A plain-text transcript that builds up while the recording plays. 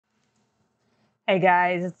Hey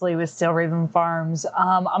guys, it's Lee with Steel Raven Farms.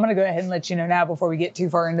 I'm going to go ahead and let you know now before we get too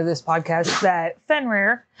far into this podcast that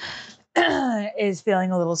Fenrir is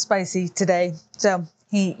feeling a little spicy today. So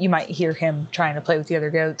you might hear him trying to play with the other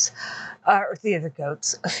goats,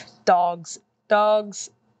 dogs.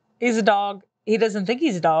 He's a dog. He doesn't think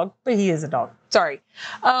he's a dog, but he is a dog. Sorry.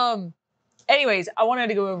 Anyways, I wanted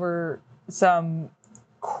to go over some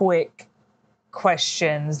quick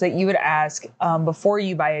questions that you would ask before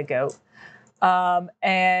you buy a goat.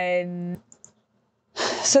 And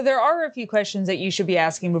so there are a few questions that you should be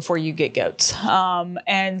asking before you get goats.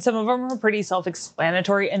 And some of them are pretty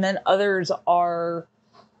self-explanatory, and then others are,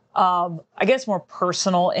 I guess, more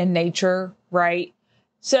personal in nature, right?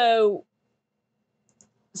 So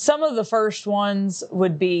some of the first ones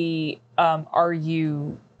would be, are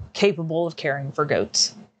you capable of caring for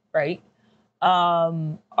goats, right?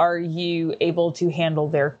 Are you able to handle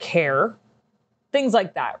their care? Things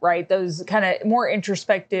like that, right? Those kind of more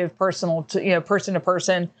introspective, personal, person to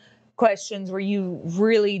person questions where you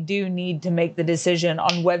really do need to make the decision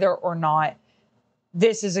on whether or not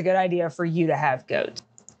this is a good idea for you to have goats.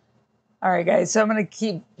 All right, guys. So I'm gonna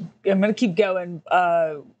keep going.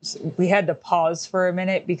 We had to pause for a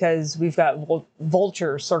minute because we've got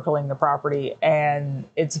vultures circling the property, and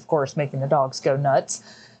it's of course making the dogs go nuts.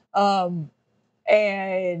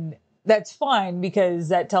 And that's fine because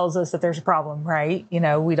that tells us that there's a problem, right?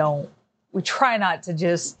 We try not to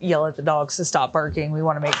just yell at the dogs to stop barking. We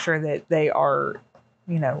want to make sure that they are,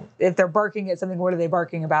 if they're barking at something, what are they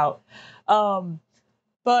barking about?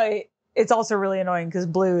 But it's also really annoying because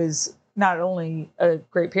Blue is not only a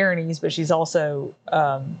Great Pyrenees, but she's also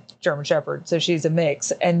German Shepherd. So she's a mix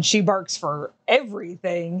and she barks for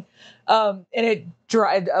everything. And a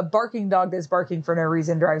barking dog that's barking for no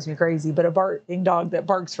reason drives me crazy, but a barking dog that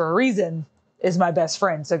barks for a reason is my best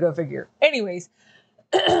friend. So go figure. Anyways,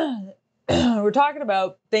 we're talking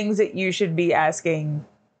about things that you should be asking,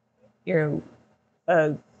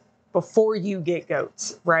 before you get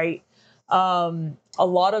goats, right? A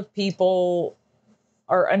lot of people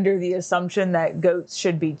are under the assumption that goats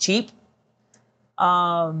should be cheap.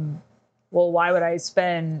 Well, why would I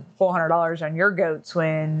spend $400 on your goats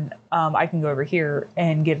when I can go over here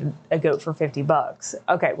and get a goat for $50?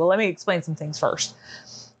 Okay, well, let me explain some things first.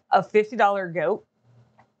 A $50 goat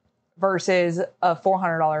versus a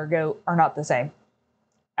 $400 goat are not the same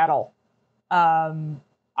at all. I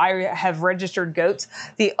have registered goats.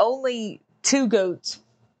 The only two goats,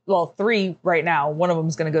 well, three right now. One of them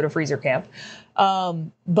is going to go to freezer camp.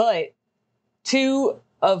 But two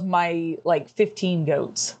of my 15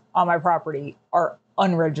 goats on my property are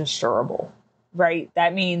unregisterable, right?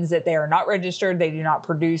 That means that they are not registered. They do not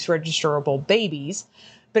produce registerable babies,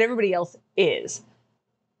 but everybody else is.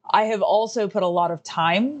 I have also put a lot of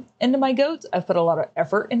time into my goats. I've put a lot of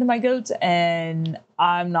effort into my goats, and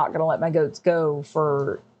I'm not going to let my goats go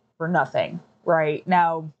for nothing, right?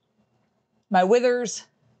 Now, my withers,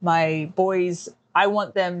 my boys, I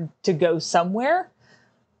want them to go somewhere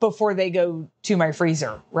before they go to my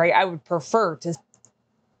freezer, right? I would prefer to.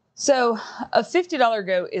 So a $50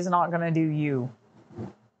 goat is not going to do you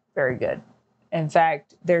very good. In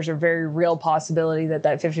fact, there's a very real possibility that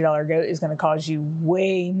 $50 goat is going to cause you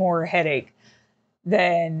way more headache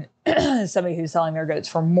than somebody who's selling their goats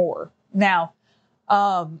for more. Now,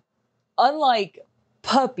 unlike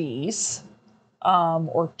puppies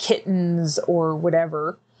or kittens or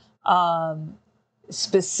whatever,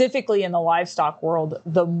 specifically in the livestock world,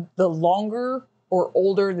 the longer or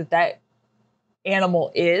older that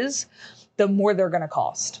animal is, the more they're going to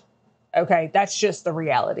cost. Okay, that's just the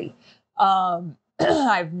reality.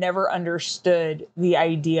 I've never understood the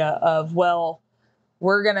idea of, well,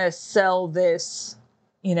 we're going to sell this,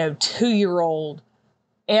 2-year-old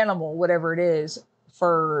animal, whatever it is,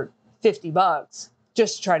 for $50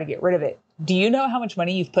 just to try to get rid of it. Do you know how much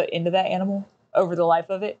money you've put into that animal over the life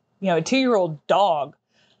of it? A 2-year-old dog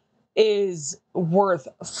is worth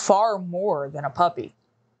far more than a puppy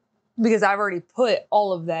because I've already put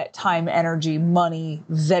all of that time, energy, money,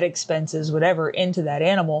 vet expenses, whatever, into that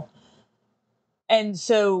animal. And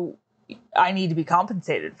so I need to be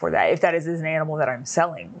compensated for that if that is an animal that I'm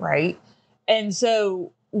selling, right? And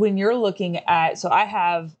so when you're looking at, so I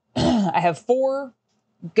have 4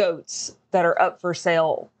 goats that are up for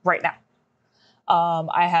sale right now.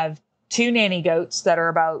 I have 2 nanny goats that are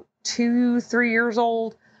about 2-3 years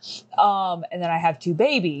old. And then I have 2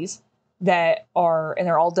 babies and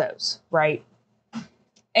they're all does, right?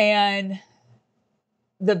 And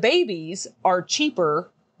the babies are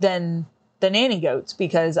cheaper than the nanny goats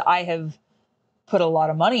because I have put a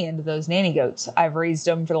lot of money into those nanny goats. I've raised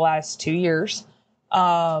them for the last 2 years.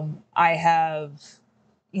 I have,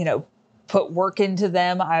 put work into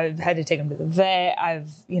them. I've had to take them to the vet.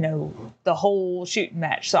 The whole shooting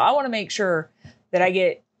match. So I want to make sure that I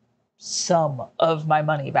get some of my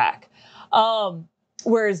money back.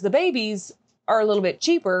 Whereas the babies are a little bit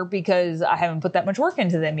cheaper because I haven't put that much work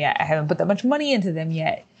into them yet. I haven't put that much money into them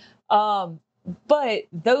yet. But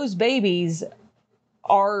those babies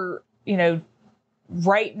are,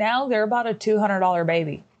 right now they're about a $200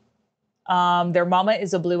 baby. Their mama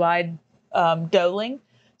is a blue-eyed doeling.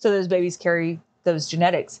 So those babies carry those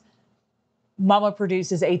genetics. Mama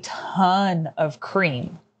produces a ton of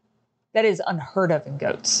cream. That is unheard of in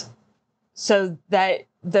goats. So that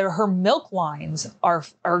her milk lines are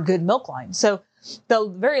good milk lines. So the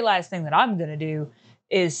very last thing that I'm going to do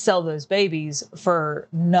is sell those babies for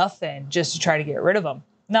nothing just to try to get rid of them.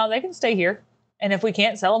 No, they can stay here. And if we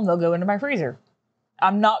can't sell them, they'll go into my freezer.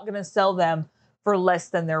 I'm not going to sell them for less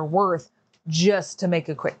than they're worth just to make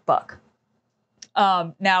a quick buck.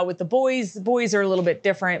 Now with the boys are a little bit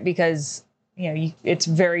different because, it's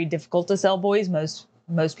very difficult to sell boys.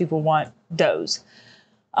 Most people want does.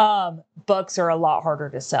 Bucks are a lot harder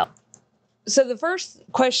to sell. So the first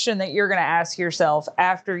question that you're going to ask yourself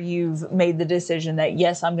after you've made the decision that,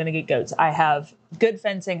 yes, I'm going to get goats. I have good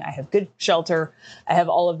fencing. I have good shelter. I have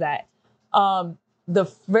all of that.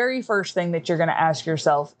 The very first thing that you're going to ask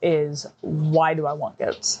yourself is, why do I want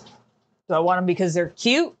goats? Do I want them because they're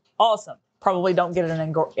cute? Awesome. Probably don't get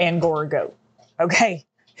an Angora goat. Okay.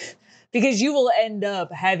 Because you will end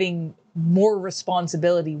up having more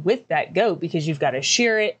responsibility with that goat because you've got to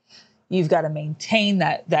shear it. You've got to maintain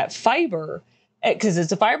that fiber because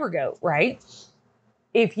it's a fiber goat, right?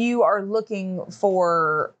 If you are looking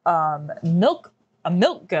for a milk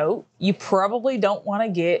goat, you probably don't want to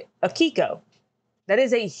get a Kiko. That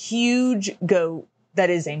is a huge goat. That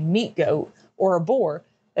is a meat goat, or a boar.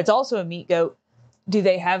 That's also a meat goat. Do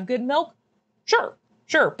they have good milk? Sure.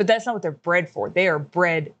 But that's not what they're bred for. They are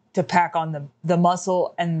bred to pack on the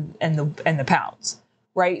muscle and the pounds,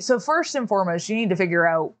 right? So first and foremost, you need to figure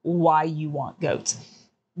out why you want goats.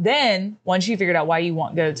 Then once you figured out why you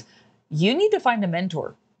want goats, you need to find a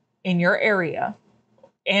mentor in your area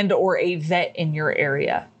and or a vet in your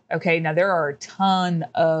area. Okay. Now there are a ton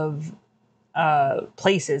of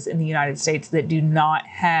places in the United States that do not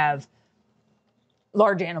have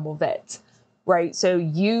large animal vets. Right. So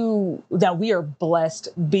now we are blessed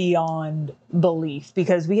beyond belief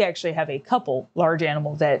because we actually have a couple large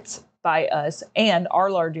animal vets by us, and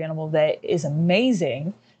our large animal vet is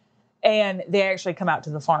amazing. And they actually come out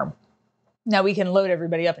to the farm. Now we can load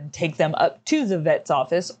everybody up and take them up to the vet's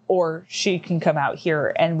office, or she can come out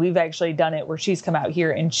here. And we've actually done it where she's come out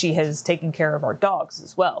here and she has taken care of our dogs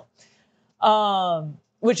as well.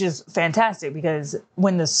 Which is fantastic because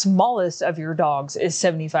when the smallest of your dogs is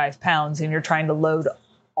 75 pounds and you're trying to load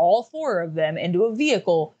all 4 of them into a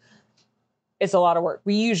vehicle, it's a lot of work.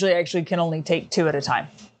 We usually actually can only take 2 at a time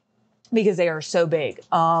because they are so big.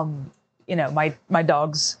 My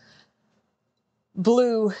dogs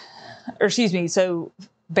so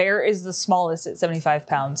Bear is the smallest at 75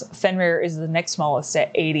 pounds. Fenrir is the next smallest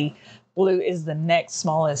at 80. Blue is the next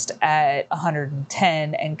smallest at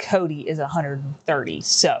 110, and Cody is 130.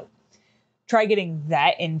 So try getting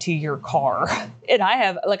that into your car. And I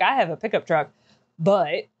have a pickup truck,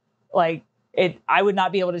 but I would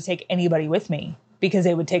not be able to take anybody with me because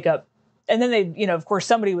they would take up, and then they, of course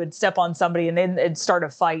somebody would step on somebody and then it'd start a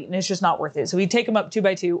fight and it's just not worth it. So we take them up 2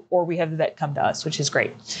 by 2, or we have the vet come to us, which is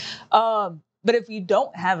great. But if you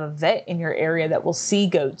don't have a vet in your area that will see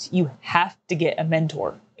goats, you have to get a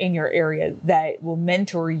mentor in your area that will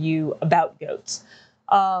mentor you about goats.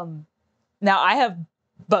 Now I have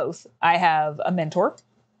both. I have a mentor.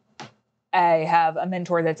 I have a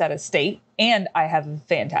mentor that's out of state, and I have a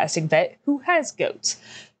fantastic vet who has goats.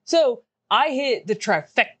 So I hit the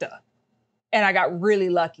trifecta and I got really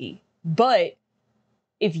lucky. But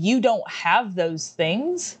if you don't have those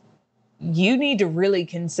things, you need to really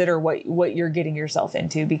consider what you're getting yourself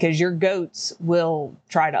into, because your goats will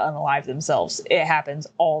try to unalive themselves. It happens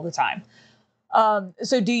all the time.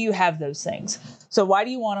 So do you have those things? So why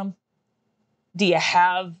do you want them? Do you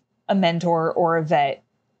have a mentor or a vet?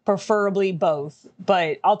 Preferably both.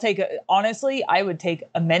 But honestly, I would take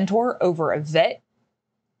a mentor over a vet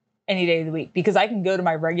any day of the week, because I can go to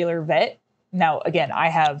my regular vet. Now, again, I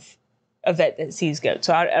have a vet that sees goats,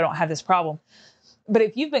 so I don't have this problem. But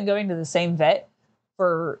if you've been going to the same vet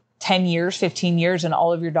for 10 years, 15 years, and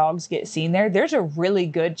all of your dogs get seen there, there's a really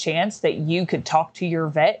good chance that you could talk to your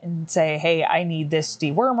vet and say, hey, I need this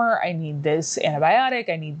dewormer. I need this antibiotic.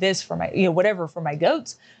 I need this for my, whatever for my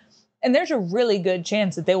goats. And there's a really good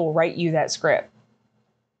chance that they will write you that script.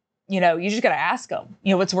 You just got to ask them,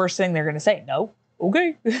 what's the worst thing they're going to say? No.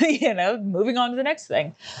 okay, moving on to the next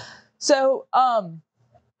thing. So,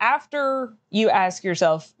 after you ask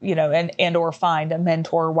yourself, and or find a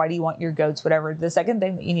mentor, why do you want your goats, whatever, the second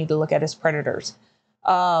thing that you need to look at is predators.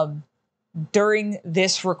 During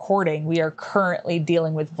this recording, we are currently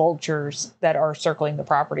dealing with vultures that are circling the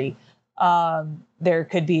property. There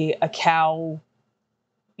could be a cow,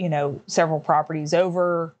 several properties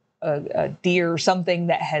over, a deer, something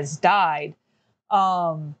that has died.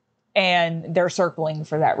 And they're circling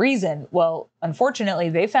for that reason. Well, unfortunately,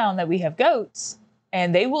 they found that we have goats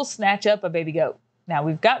and they will snatch up a baby goat. Now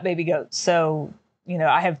we've got baby goats. So,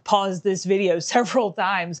 I have paused this video several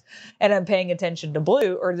times and I'm paying attention to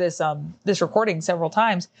Blue, or this recording several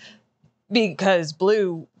times, because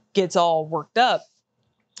Blue gets all worked up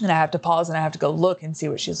and I have to pause and I have to go look and see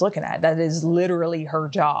what she's looking at. That is literally her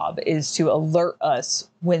job, is to alert us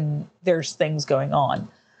when there's things going on.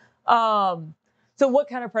 So what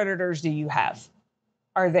kind of predators do you have?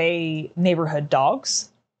 Are they neighborhood dogs?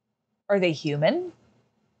 Are they human?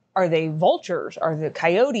 Are they vultures? Are they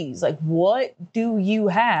coyotes? Like, what do you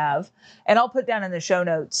have? And I'll put down in the show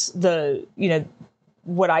notes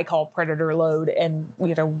what I call predator load, and,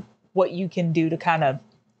 what you can do to kind of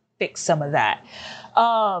fix some of that.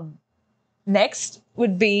 Next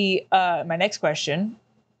would be, my next question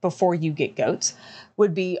before you get goats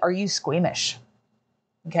would be, are you squeamish?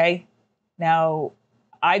 Okay. Now,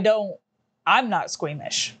 I'm not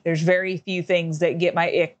squeamish. There's very few things that get my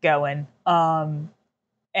ick going.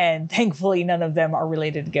 And thankfully, none of them are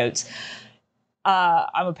related to goats.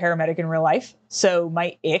 I'm a paramedic in real life, so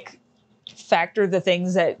my ick factor, the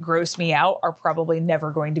things that gross me out, are probably never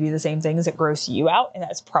going to be the same things that gross you out, and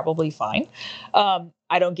that's probably fine.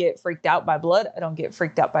 I don't get freaked out by blood. I don't get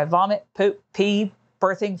freaked out by vomit, poop, pee,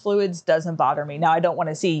 birthing fluids. Doesn't bother me. Now, I don't want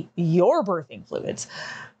to see your birthing fluids,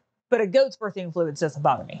 but a goat's birthing fluids doesn't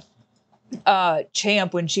bother me.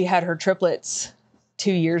 Champ, when she had her triplets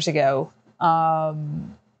 2 years ago,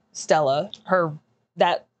 Stella,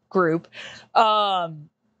 that group, I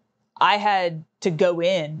had to go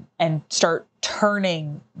in and start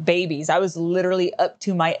turning babies. I was literally up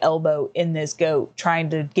to my elbow in this goat trying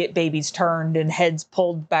to get babies turned and heads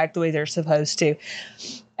pulled back the way they're supposed to.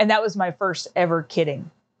 And that was my first ever kidding.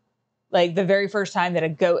 Like, the very first time that a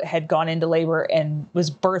goat had gone into labor and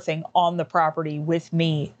was birthing on the property with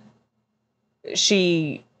me,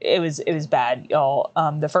 it was bad, y'all.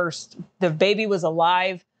 The baby was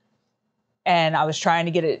alive and I was trying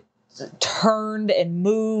to get it turned and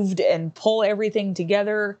moved and pull everything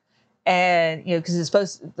together. And,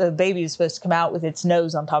 because the baby is supposed to come out with its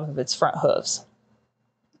nose on top of its front hooves.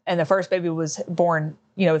 And the first baby was born,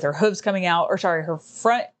 with her hooves coming out, her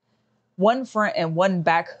one front and one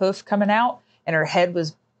back hoof coming out, and her head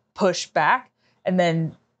was pushed back. And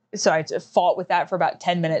then, so I fought with that for about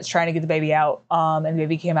 10 minutes trying to get the baby out. And the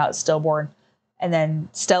baby came out stillborn. And then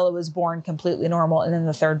Stella was born completely normal. And then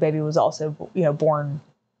the third baby was also, born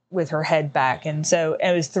with her head back. And so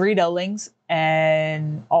it was 3 doublings,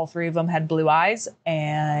 and all 3 of them had blue eyes,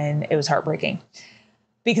 and it was heartbreaking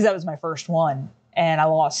because that was my first one and I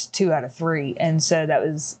lost 2 out of 3. And so that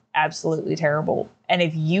was absolutely terrible. And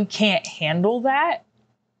if you can't handle that,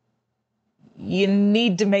 you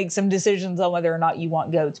need to make some decisions on whether or not you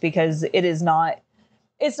want goats, because it's not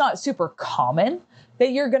super common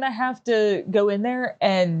that you're going to have to go in there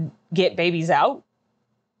and get babies out.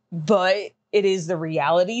 But it is the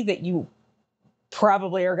reality that you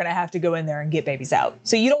probably are going to have to go in there and get babies out.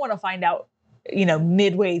 So you don't want to find out,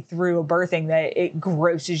 midway through a birthing that it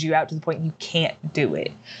grosses you out to the point you can't do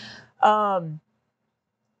it. And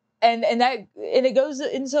it goes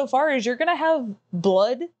insofar as you're going to have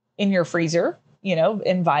blood in your freezer,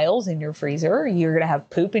 in vials in your freezer. You're going to have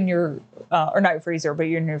poop in your, or not your freezer, but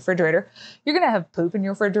in your refrigerator. You're going to have poop in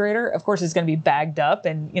your refrigerator. Of course, it's going to be bagged up,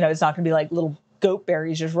 and, it's not going to be like little goat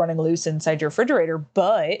berries just running loose inside your refrigerator.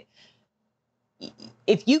 But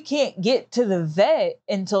if you can't get to the vet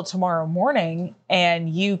until tomorrow morning and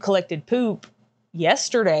you collected poop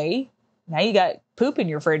yesterday, now you got poop in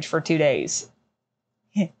your fridge for 2 days.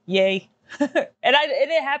 Yay. And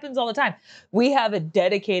it happens all the time. We have a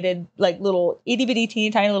dedicated, like, little itty bitty teeny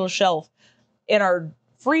tiny little shelf in our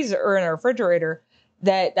freezer or in our refrigerator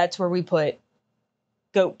that's where we put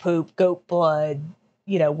goat poop, goat blood,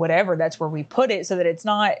 whatever. That's where we put it so that it's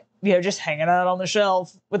not, just hanging out on the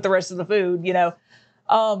shelf with the rest of the food,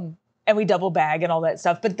 and we double bag and all that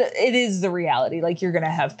stuff. But it is the reality. Like, you're going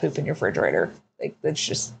to have poop in your refrigerator. Like, it's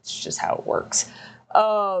just how it works.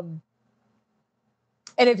 And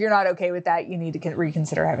if you're not okay with that, you need to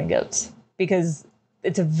reconsider having goats, because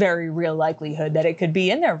it's a very real likelihood that it could be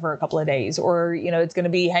in there for a couple of days, or, it's going to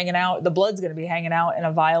be hanging out. The blood's going to be hanging out in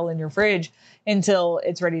a vial in your fridge until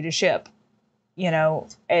it's ready to ship.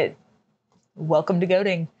 Welcome to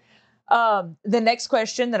goating. The next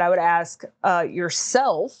question that I would ask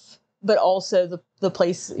yourself, but also the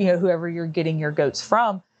place, whoever you're getting your goats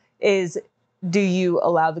from, is, do you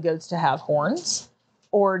allow the goats to have horns,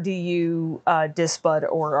 or do you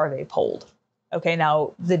disbud, or are they polled? Okay,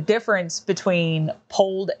 now the difference between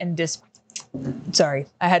polled and sorry,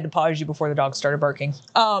 I had to pause you before the dog started barking.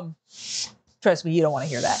 Trust me, you don't want to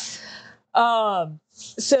hear that.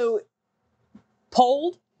 So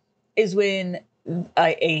polled is when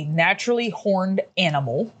a naturally horned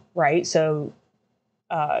animal, right? So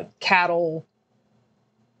cattle,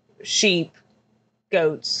 sheep,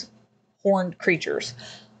 goats, horned creatures.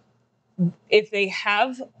 If they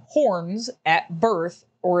have horns at birth,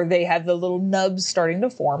 or they have the little nubs starting to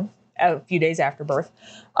form a few days after birth,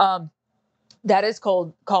 that is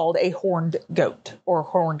called a horned goat or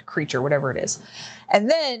horned creature, whatever it is.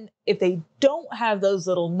 And then if they don't have those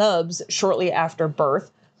little nubs shortly after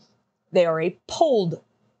birth, they are a polled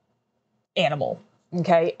animal.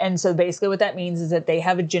 Okay. And so basically what that means is that they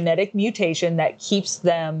have a genetic mutation that keeps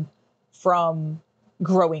them from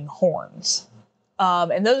growing horns.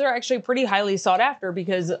 And those are actually pretty highly sought after,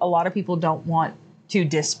 because a lot of people don't want to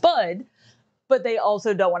disbud, but they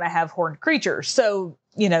also don't want to have horned creatures. So,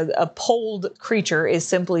 a polled creature is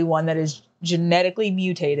simply one that is naturally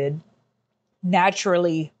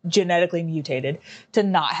genetically mutated to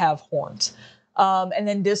not have horns. And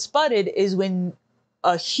then disbudded is when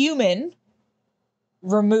a human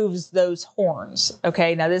removes those horns.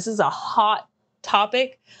 Okay. Now this is a hot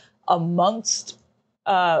topic amongst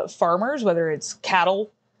farmers, whether it's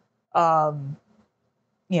cattle,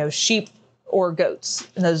 sheep, or goats.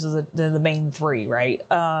 And those are the main three, right?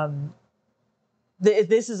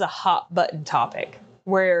 This is a hot button topic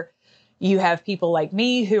where you have people like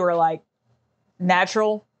me who are like,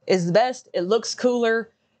 natural is the best. It looks cooler.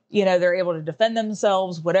 They're able to defend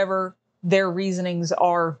themselves, whatever their reasonings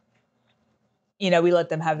are. We let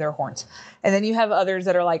them have their horns. And then you have others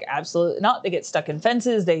that are like, absolutely not. They get stuck in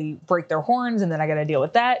fences. They break their horns, and then I got to deal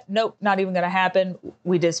with that. Nope, not even going to happen.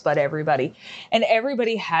 We disbud everybody. And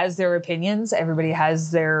everybody has their opinions. Everybody has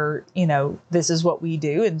their, this is what we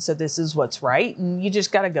do. And so this is what's right. And you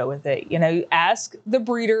just got to go with it. Ask the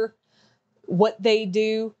breeder what they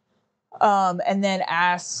do. And then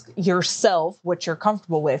ask yourself what you're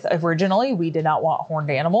comfortable with. Originally, we did not want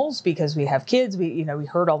horned animals because we have kids. We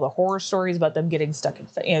heard all the horror stories about them getting stuck in,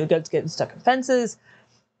 goats getting stuck in fences.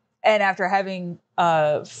 And after having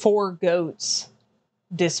 4 goats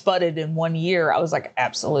disbudded in 1 year, I was like,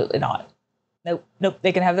 absolutely not. Nope.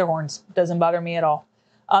 They can have their horns. Doesn't bother me at all.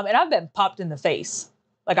 And I've been popped in the face.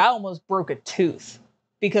 Like I almost broke a tooth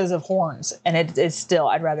because of horns. And it's still,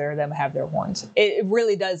 I'd rather them have their horns. It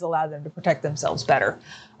really does allow them to protect themselves better.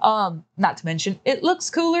 Not to mention, it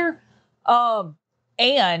looks cooler.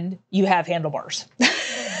 And you have handlebars.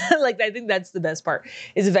 Like, I think that's the best part,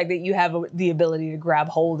 is the fact that you have the ability to grab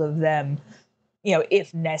hold of them,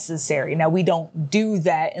 if necessary. Now, we don't do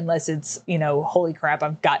that unless it's, holy crap,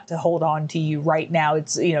 I've got to hold on to you right now.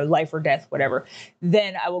 It's, life or death, whatever.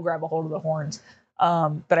 Then I will grab a hold of the horns.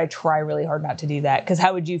 But I try really hard not to do that, because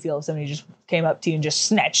how would you feel if somebody just came up to you and just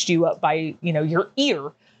snatched you up by, your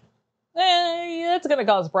ear? That's going to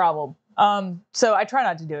cause a problem. So I try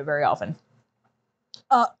not to do it very often.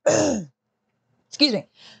 Excuse me.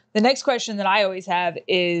 The next question that I always have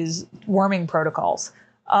is worming protocols.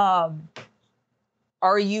 This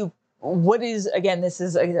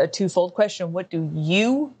is a twofold question. What do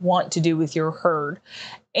you want to do with your herd?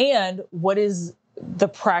 And what is the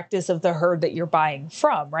practice of the herd that you're buying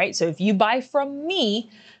from, right? So if you buy from me,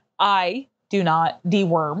 I do not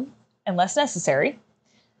deworm unless necessary.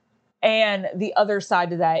 And the other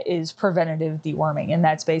side of that is preventative deworming. And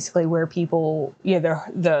that's basically where people,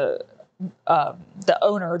 the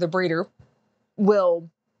owner, the breeder, will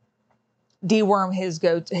deworm his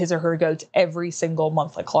or her goats every single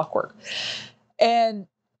month like clockwork. And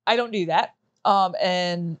I don't do that.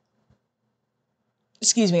 And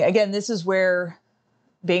excuse me, again, this is where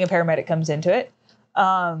being a paramedic comes into it.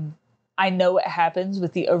 I know what happens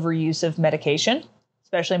with the overuse of medication,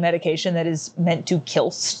 especially medication that is meant to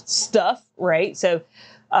kill stuff, right? So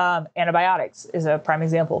antibiotics is a prime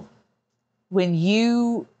example. When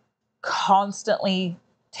you constantly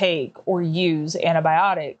take or use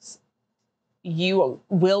antibiotics, you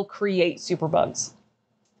will create superbugs.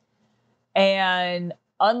 And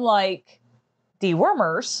unlike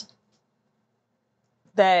dewormers,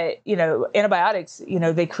 that, antibiotics,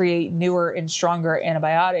 they create newer and stronger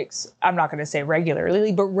antibiotics. I'm not going to say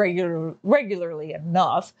regularly, but regularly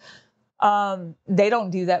enough. They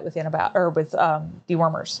don't do that with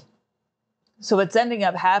dewormers. So what's ending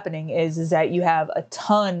up happening is that you have a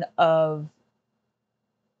ton of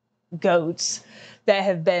goats that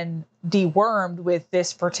have been dewormed with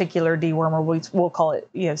this particular dewormer. We'll call it,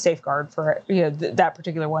 Safeguard for, that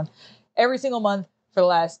particular one. Every single month for the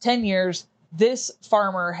last 10 years, this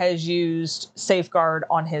farmer has used Safeguard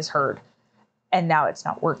on his herd, and now it's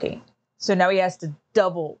not working. So now he has to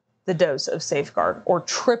double the dose of Safeguard or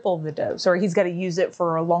triple the dose, or he's got to use it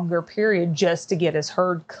for a longer period just to get his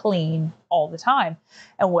herd clean all the time.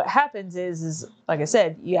 And what happens is like I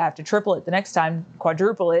said, you have to triple it the next time,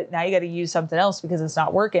 quadruple it. Now you got to use something else because it's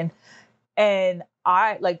not working. And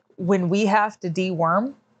when we have to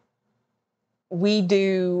deworm, we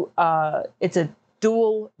do, it's a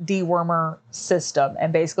dual dewormer system.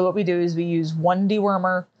 And basically what we do is we use the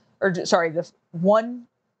 1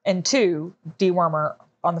 and 2 dewormer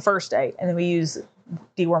on the first day. And then we use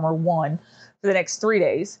dewormer 1 for the next 3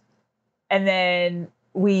 days. And then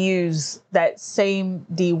we use that same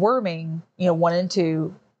deworming, 1 and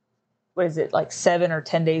 2, what is it, like 7 or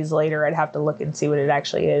 10 days later? I'd have to look and see what it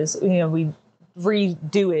actually is. We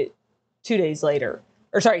redo it 2 days later,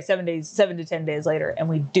 7 to 10 days later, and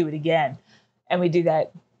we do it again. And we do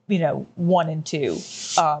that, 1 and 2.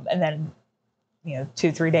 And then,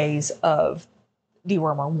 2-3 days of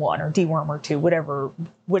dewormer 1 or dewormer 2,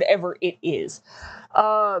 whatever it is.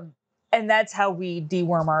 And that's how we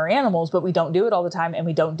deworm our animals, but we don't do it all the time, and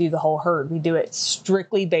we don't do the whole herd. We do it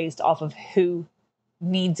strictly based off of who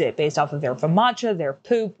needs it, based off of their FOMACHA, their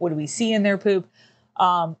poop. What do we see in their poop?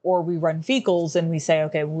 Or we run fecals and we say,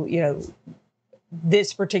 okay, well,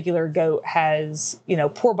 this particular goat has,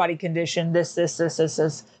 poor body condition, this.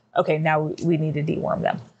 Okay, now we need to deworm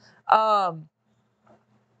them.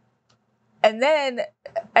 And then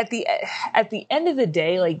at the end of the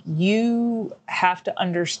day, you have to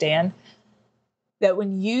understand that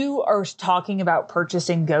when you are talking about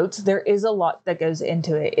purchasing goats, there is a lot that goes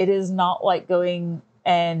into it. It is not like going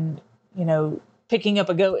and, picking up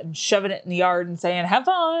a goat and shoving it in the yard and saying, have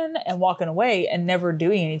fun, and walking away and never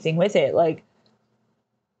doing anything with it.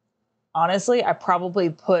 Honestly, I probably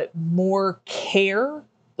put more care,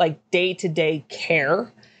 day-to-day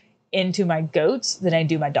care, into my goats than I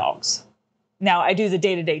do my dogs. Now, I do the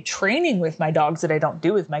day-to-day training with my dogs that I don't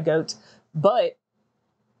do with my goats, but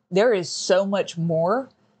there is so much more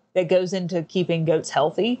that goes into keeping goats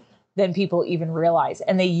healthy than people even realize.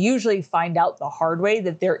 And they usually find out the hard way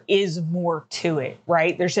that there is more to it,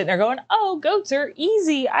 right? They're sitting there going, oh, goats are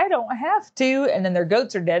easy, I don't have to. And then their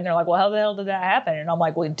goats are dead. And they're like, well, how the hell did that happen? And I'm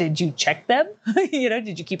like, well, did you check them?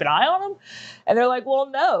 Did you keep an eye on them? And they're like, well,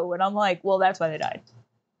 no. And I'm like, well, that's why they died.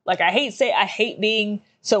 I hate being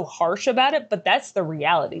so harsh about it, but that's the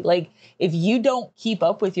reality. If you don't keep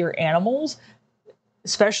up with your animals,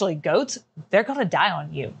 especially goats, they're going to die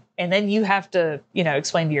on you. And then you have to,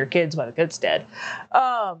 explain to your kids why the goat's dead.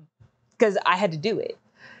 Because I had to do it.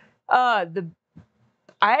 I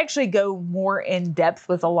actually go more in depth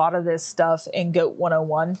with a lot of this stuff in Goat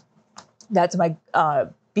 101. That's my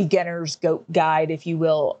beginner's goat guide, if you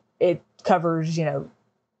will. It covers,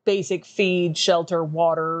 basic feed, shelter,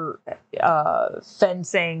 water,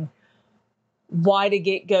 fencing, why to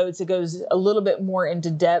get goats. It goes a little bit more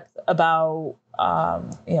into depth about,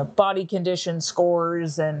 body condition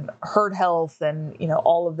scores and herd health and,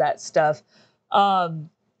 all of that stuff. And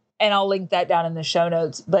I'll link that down in the show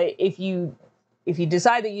notes. But if you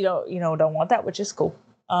decide that you don't want that, which is cool.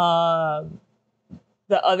 The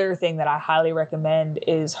other thing that I highly recommend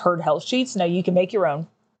is herd health sheets. Now you can make your own.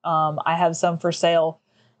 I have some for sale,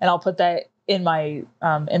 and I'll put that in my,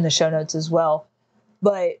 in the show notes as well.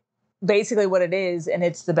 But basically what it is, and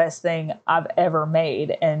it's the best thing I've ever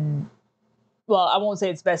made. And well, I won't say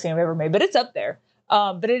it's the best thing I've ever made, but it's up there.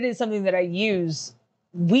 But it is something that I use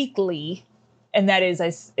weekly, and that is,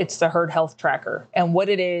 it's the herd health tracker. And what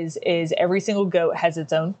it is every single goat has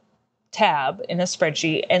its own tab in a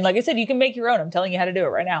spreadsheet. And like I said, you can make your own. I'm telling you how to do it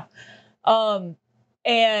right now.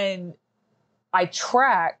 And I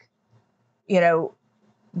track,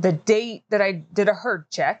 the date that I did a herd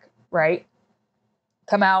check, right?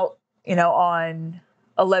 Come out, on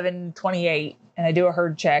 11/28, and I do a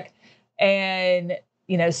herd check. And,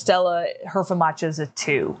 Stella, her FOMACHA is a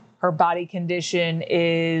 2. Her body condition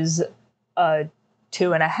is a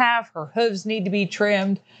 2.5. Her hooves need to be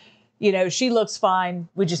trimmed. She looks fine.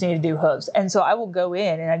 We just need to do hooves. And so I will go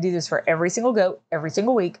in, and I do this for every single goat, every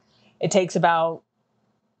single week. It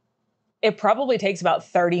probably takes about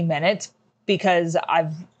 30 minutes, because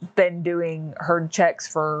I've been doing herd checks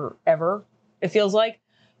forever, it feels like.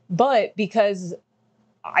 But because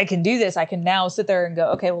I can do this, I can now sit there and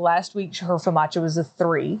go, okay, well, last week her FAMACHA was a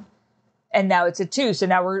 3 and now it's a 2. So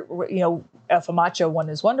now we're a FAMACHA 1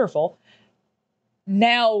 is wonderful.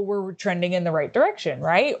 Now we're trending in the right direction,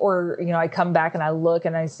 right? Or, I come back and I look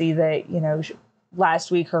and I see that,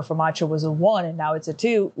 last week her FAMACHA was a 1 and now it's a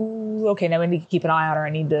 2. Ooh, okay, now we need to keep an eye on her. I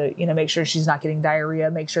need to, make sure she's not getting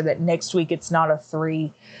diarrhea, make sure that next week it's not a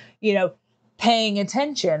 3, paying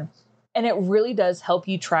attention. And it really does help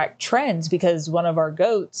you track trends, because one of our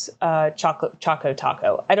goats, Choco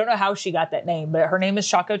Taco, I don't know how she got that name, but her name is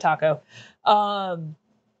Choco Taco.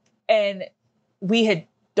 And we had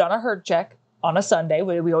done a herd check on a Sunday.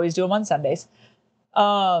 We always do them on Sundays.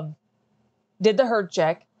 Did the herd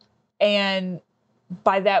check. And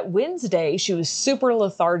by that Wednesday, she was super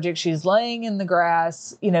lethargic. She's laying in the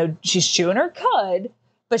grass, she's chewing her cud,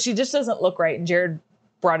 but she just doesn't look right. And Jared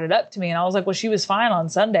brought it up to me and I was like, well, she was fine on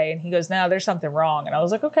Sunday. And he goes, no, there's something wrong. And I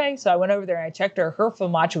was like, okay. So I went over there and I checked her. Her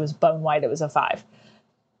FAMACHA was bone white. It was a 5.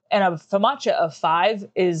 And a FAMACHA of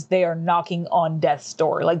 5 is they are knocking on death's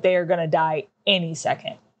door. Like they are going to die any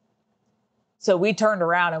second. So we turned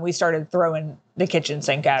around and we started throwing the kitchen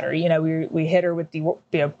sink at her. We hit her with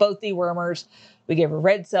both dewormers. We gave her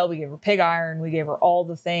red cell. We gave her pig iron. We gave her all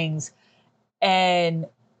the things. And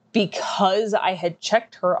because I had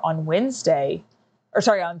checked her on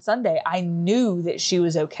Sunday, I knew that she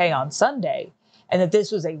was okay on Sunday and that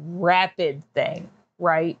this was a rapid thing,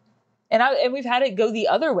 right? And we've had it go the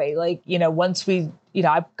other way. Like, once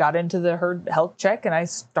I got into the herd health check and I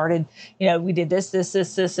started, we did this,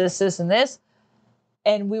 and this.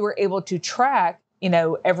 And we were able to track,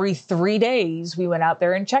 every 3 days we went out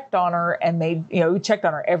there and checked on her and we checked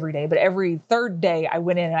on her every day, but every third day I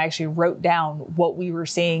went in and I actually wrote down what we were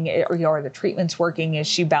seeing, are the treatments working? Is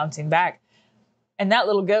she bouncing back? And that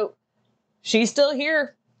little goat, she's still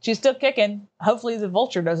here. She's still kicking. Hopefully the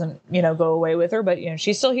vulture doesn't, go away with her, but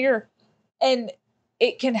she's still here. And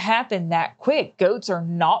it can happen that quick. Goats are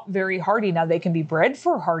not very hardy. Now they can be bred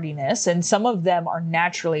for hardiness and some of them are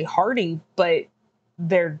naturally hardy, but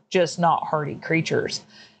they're just not hardy creatures.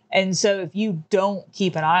 And so if you don't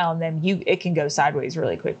keep an eye on them, it can go sideways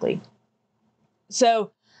really quickly. So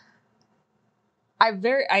I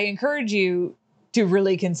encourage you to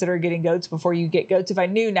really consider getting goats before you get goats. If I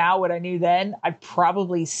knew now what I knew then, I'd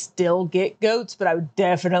probably still get goats, but I would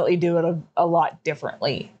definitely do it a lot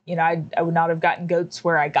differently. I would not have gotten goats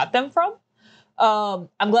where I got them from.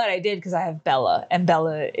 I'm glad I did because I have Bella, and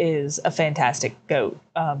Bella is a fantastic goat.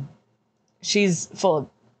 She's full of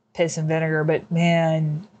piss and vinegar, but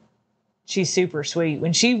man, she's super sweet.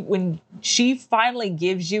 When she finally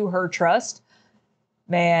gives you her trust,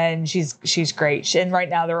 man, she's great. And right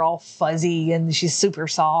now they're all fuzzy and she's super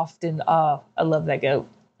soft. And I love that goat.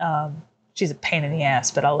 She's a pain in the ass,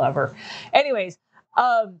 but I love her. Anyways,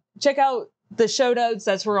 check out the show notes.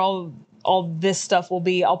 That's where all this stuff will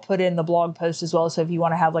be. I'll put in the blog post as well. So if you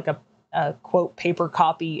want to have like a quote paper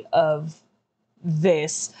copy of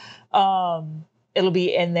this, it'll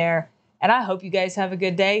be in there. And I hope you guys have a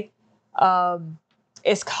good day.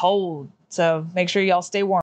 It's cold, so make sure y'all stay warm.